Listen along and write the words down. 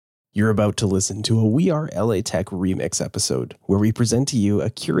You're about to listen to a We Are LA Tech remix episode where we present to you a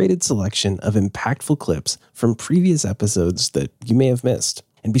curated selection of impactful clips from previous episodes that you may have missed.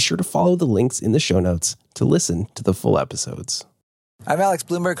 And be sure to follow the links in the show notes to listen to the full episodes. I'm Alex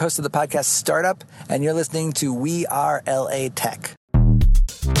Bloomberg, host of the podcast Startup, and you're listening to We Are LA Tech.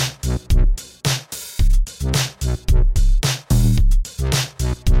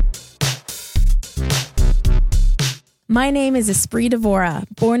 My name is Esprit Devora,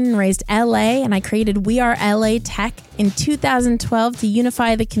 born and raised LA, and I created We Are LA Tech in 2012 to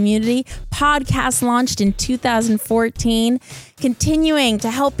unify the community. Podcast launched in 2014, continuing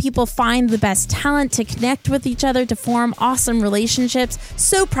to help people find the best talent, to connect with each other, to form awesome relationships.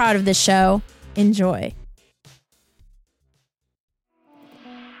 So proud of this show. Enjoy.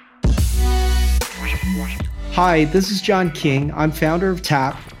 Hi, this is John King. I'm founder of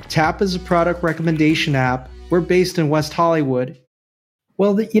Tap. Tap is a product recommendation app. We're based in West Hollywood.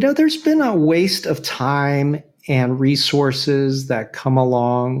 Well, there's been a waste of time and resources that come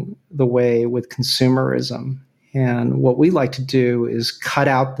along the way with consumerism. And what we like to do is cut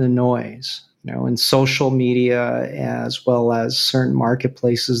out the noise. In social media as well as certain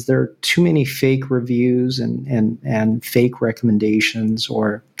marketplaces, there are too many fake reviews and fake recommendations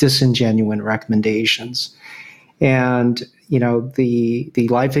or disingenuine recommendations. And, the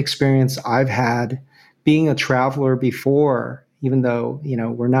life experience I've had being a traveler before, even though,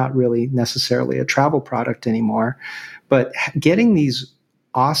 we're not really necessarily a travel product anymore, but getting these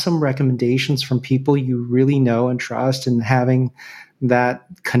awesome recommendations from people you really know and trust and having that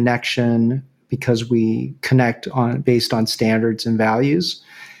connection because we connect based on standards and values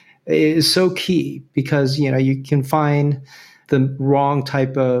is so key because, you can find the wrong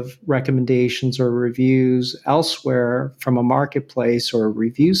type of recommendations or reviews elsewhere from a marketplace or a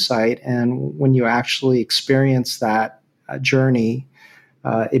review site. And when you actually experience that journey,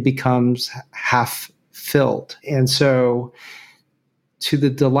 it becomes half filled. And so to the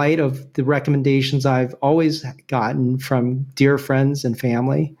delight of the recommendations I've always gotten from dear friends and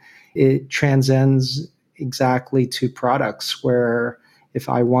family, it transcends exactly to products where if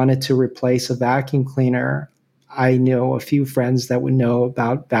I wanted to replace a vacuum cleaner, I know a few friends that would know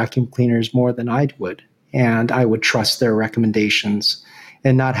about vacuum cleaners more than I would, and I would trust their recommendations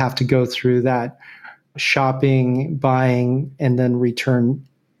and not have to go through that shopping, buying, and then return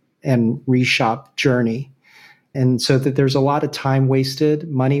and reshop journey. And so that there's a lot of time wasted,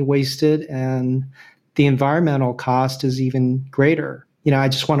 money wasted, and the environmental cost is even greater. I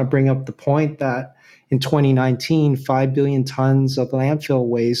just want to bring up the point that in 2019, 5 billion tons of landfill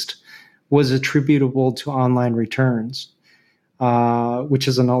waste was attributable to online returns, which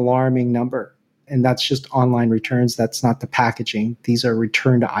is an alarming number. And that's just online returns. That's not the packaging. These are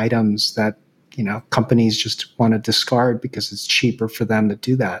returned items that, companies just want to discard because it's cheaper for them to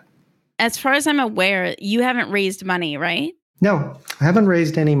do that. As far as I'm aware, you haven't raised money, right? No, I haven't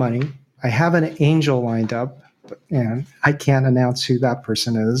raised any money. I have an angel lined up, and I can't announce who that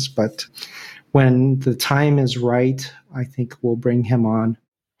person is. But when the time is right, I think we'll bring him on.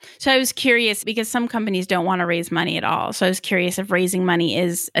 So I was curious because some companies don't want to raise money at all. So I was curious if raising money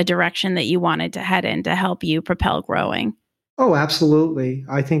is a direction that you wanted to head in to help you propel growing. Oh, absolutely.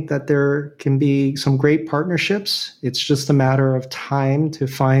 I think that there can be some great partnerships. It's just a matter of time to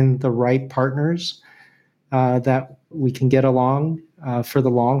find the right partners that we can get along for the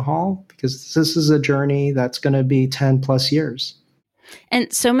long haul, because this is a journey that's going to be 10 plus years.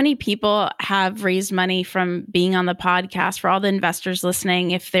 And so many people have raised money from being on the podcast. For all the investors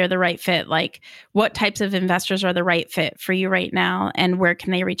listening, if they're the right fit, like what types of investors are the right fit for you right now, and where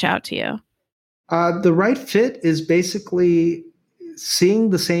can they reach out to you? The right fit is basically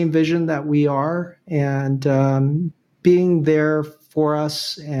seeing the same vision that we are and being there for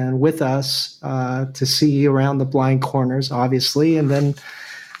us and with us to see around the blind corners, obviously, and then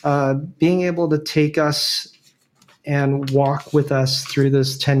being able to take us and walk with us through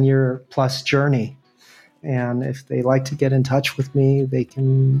this 10-year plus journey. And if they like to get in touch with me, they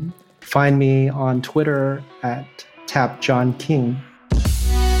can find me on Twitter at TapJohnKing.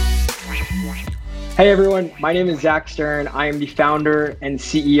 Hey everyone, my name is Zach Stern. I am the founder and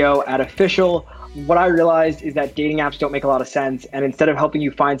CEO at Official. What I realized is that dating apps don't make a lot of sense. And instead of helping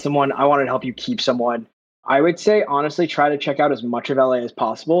you find someone, I wanted to help you keep someone. I would say, honestly, try to check out as much of LA as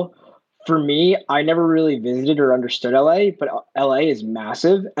possible. For me, I never really visited or understood LA, but LA is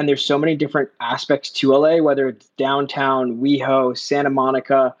massive. And there's so many different aspects to LA, whether it's downtown, WeHo, Santa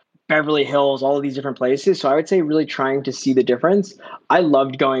Monica, Beverly Hills, all of these different places. So I would say really trying to see the difference. I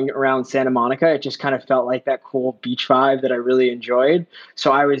loved going around Santa Monica. It just kind of felt like that cool beach vibe that I really enjoyed.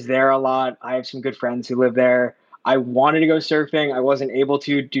 So I was there a lot. I have some good friends who live there. I wanted to go surfing. I wasn't able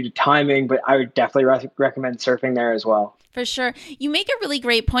to due to timing, but I would definitely recommend surfing there as well. For sure. You make a really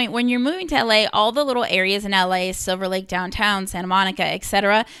great point. When you're moving to LA, all the little areas in LA, Silver Lake downtown, Santa Monica,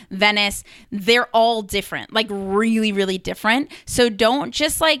 etc., Venice, they're all different, like really, really different. So don't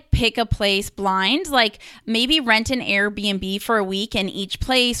just like pick a place blind, like maybe rent an Airbnb for a week in each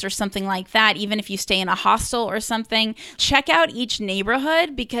place or something like that. Even if you stay in a hostel or something, check out each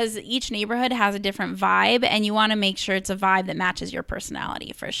neighborhood because each neighborhood has a different vibe and you want to make sure it's a vibe that matches your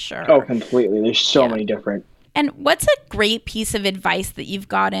personality for sure. Oh, completely. There's so many different. And what's a great piece of advice that you've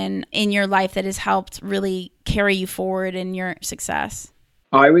gotten in your life that has helped really carry you forward in your success?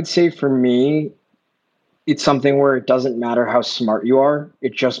 I would say for me, it's something where it doesn't matter how smart you are.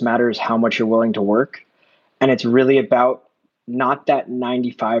 It just matters how much you're willing to work. And it's really about not that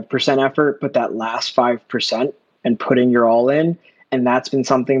 95% effort, but that last 5% and putting your all in. And that's been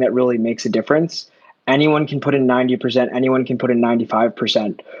something that really makes a difference. Anyone can put in 90%, anyone can put in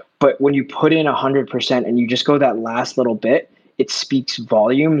 95%. But when you put in 100% and you just go that last little bit, it speaks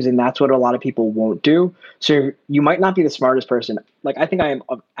volumes. And that's what a lot of people won't do. So you might not be the smartest person. Like I think I am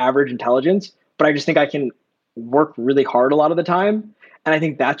of average intelligence, but I just think I can work really hard a lot of the time. And I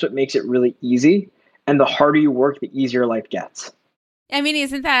think that's what makes it really easy. And the harder you work, the easier life gets. I mean,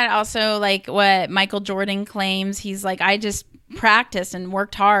 isn't that also like what Michael Jordan claims? He's like, I just practiced and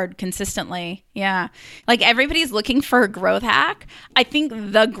worked hard consistently. Yeah. Like everybody's looking for a growth hack. I think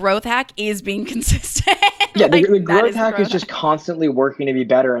the growth hack is being consistent. Yeah, like, the growth hack is just constantly working to be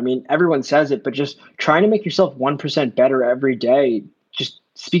better. I mean, everyone says it, but just trying to make yourself 1% better every day just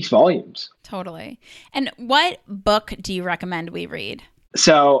speaks volumes. Totally. And what book do you recommend we read?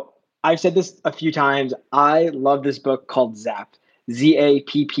 So I've said this a few times. I love this book called Zapped.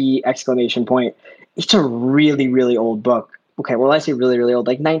 ZAPP exclamation point. It's a really, really old book. Okay, well, I say really, really old,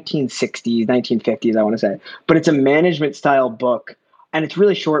 like 1960s, 1950s, I want to say. But it's a management style book. And it's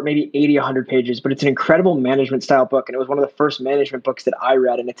really short, maybe 80, 100 pages, but it's an incredible management style book. And it was one of the first management books that I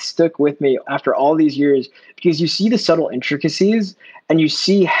read. And it stuck with me after all these years because you see the subtle intricacies and you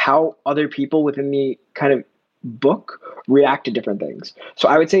see how other people within the kind of book react to different things. So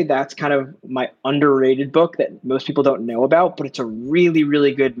I would say that's kind of my underrated book that most people don't know about, but it's a really,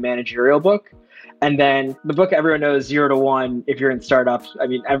 really good managerial book. And then the book everyone knows, 0 to 1, if you're in startups. I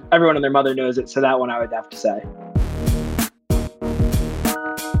mean, everyone and their mother knows it. So that one I would have to say.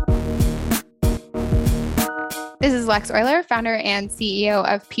 This is Lex Euler, founder and CEO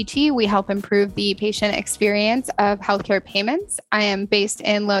of Peachy. We help improve the patient experience of healthcare payments. I am based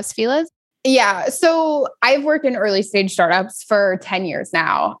in Los Feliz. Yeah. So I've worked in early stage startups for 10 years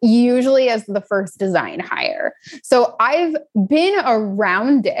now, usually as the first design hire. So I've been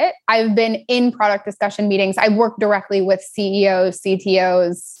around it. I've been in product discussion meetings. I've worked directly with CEOs,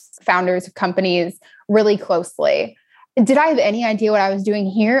 CTOs, founders of companies really closely. Did I have any idea what I was doing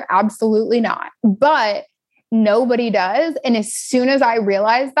here? Absolutely not. But nobody does. And as soon as I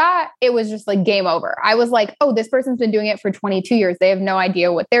realized that, it was just like game over. I was like, oh, this person's been doing it for 22 years. They have no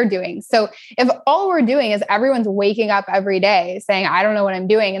idea what they're doing. So if all we're doing is everyone's waking up every day saying, I don't know what I'm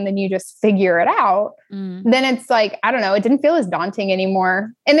doing, and then you just figure it out, then it's like, I don't know, it didn't feel as daunting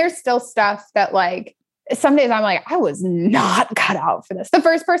anymore. And there's still stuff that like, some days I'm like, I was not cut out for this. The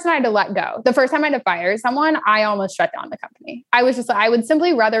first person I had to let go, the first time I had to fire someone, I almost shut down the company. I was just like, I would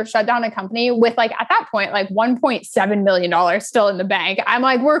simply rather shut down a company with like, at that point, like $1.7 million still in the bank. I'm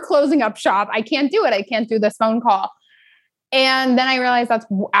like, we're closing up shop. I can't do it. I can't do this phone call. And then I realized that's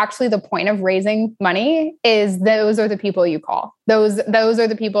actually the point of raising money is those are the people you call. Those are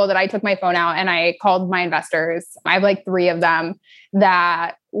the people that I took my phone out and I called my investors. I have like 3 of them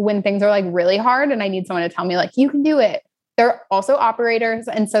that when things are like really hard and I need someone to tell me like, you can do it. They're also operators.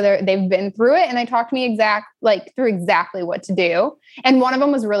 And so they've been through it. And they talked to me through exactly what to do. And one of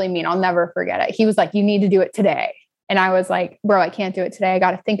them was really mean. I'll never forget it. He was like, you need to do it today. And I was like, bro, I can't do it today. I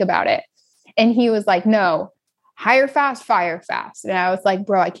got to think about it. And he was like, no. Hire fast, fire fast. And I was like,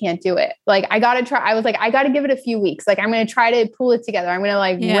 bro, I can't do it. Like, I got to try. I was like, I got to give it a few weeks. Like, I'm going to try to pull it together. I'm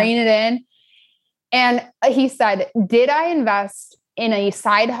going to rein it in. And he said, did I invest in a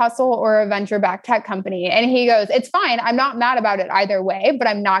side hustle or a venture-backed tech company? And he goes, it's fine. I'm not mad about it either way, but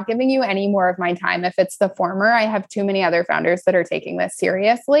I'm not giving you any more of my time. If it's the former, I have too many other founders that are taking this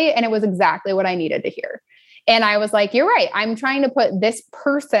seriously. And it was exactly what I needed to hear. And I was like, you're right. I'm trying to put this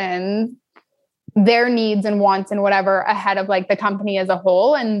person, their needs and wants and whatever ahead of like the company as a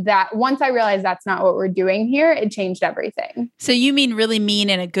whole. And that once I realized that's not what we're doing here, it changed everything. So you mean really mean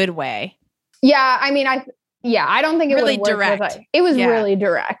in a good way? Yeah. I mean, I don't think it really would work direct. it was really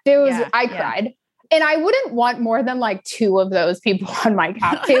direct. It was, I cried. And I wouldn't want more than like 2 of those people on my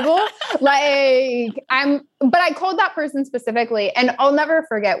cap table. But I called that person specifically, and I'll never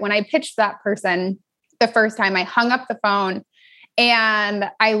forget when I pitched that person the first time. I hung up the phone and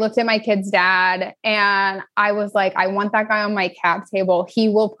I looked at my kid's dad and I was like, I want that guy on my cap table. He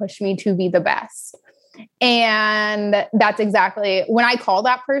will push me to be the best. And that's exactly when I call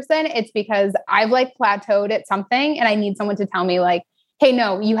that person, it's because I've like plateaued at something and I need someone to tell me like, hey,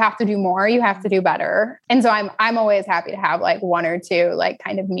 no, you have to do more. You have to do better. And so I'm always happy to have like 1 or 2 like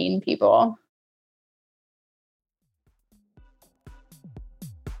kind of mean people.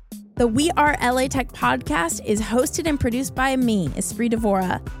 The We Are LA Tech podcast is hosted and produced by me, Esprit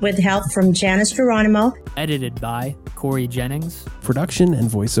Devora. With help from Janice Geronimo. Edited by Corey Jennings. Production and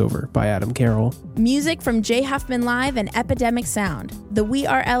voiceover by Adam Carroll. Music from Jay Huffman Live and Epidemic Sound. The We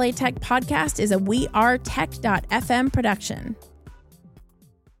Are LA Tech podcast is a wearetech.fm production.